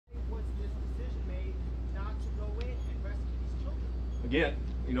again,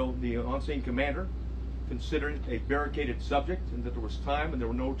 you know, the on-scene commander considered it a barricaded subject and that there was time and there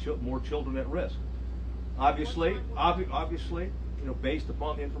were no more children at risk. Obviously, you know, based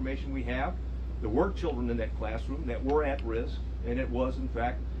upon the information we have, there were children in that classroom that were at risk, and it was, in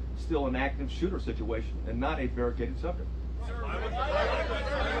fact, still an active shooter situation and not a barricaded subject.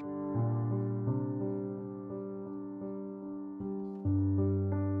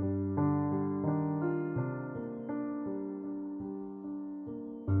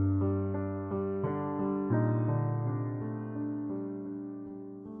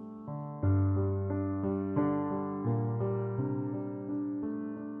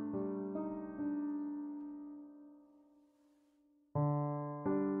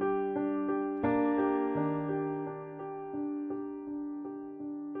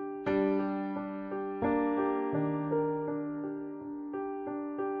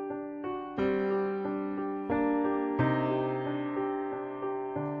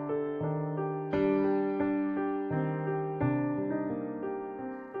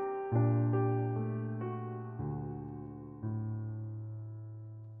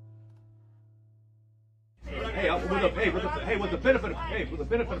 With the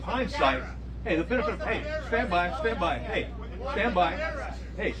benefit of hindsight, stand by,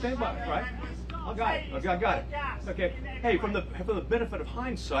 right? I got it. Okay. Hey, from the benefit of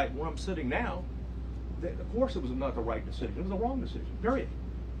hindsight, where I'm sitting now, of course it was not the right decision. It was the wrong decision. Period.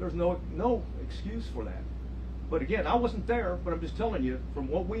 There's no excuse for that. But again, I wasn't there, but I'm just telling you, from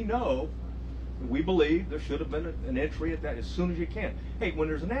what we know, we believe there should have been an entry at that as soon as you can. Hey, when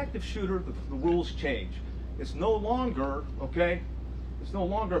there's an active shooter, the rules change. It's no longer, okay, it's no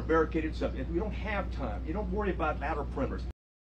longer a barricaded subject. We don't have time. You don't worry about outer perimeters.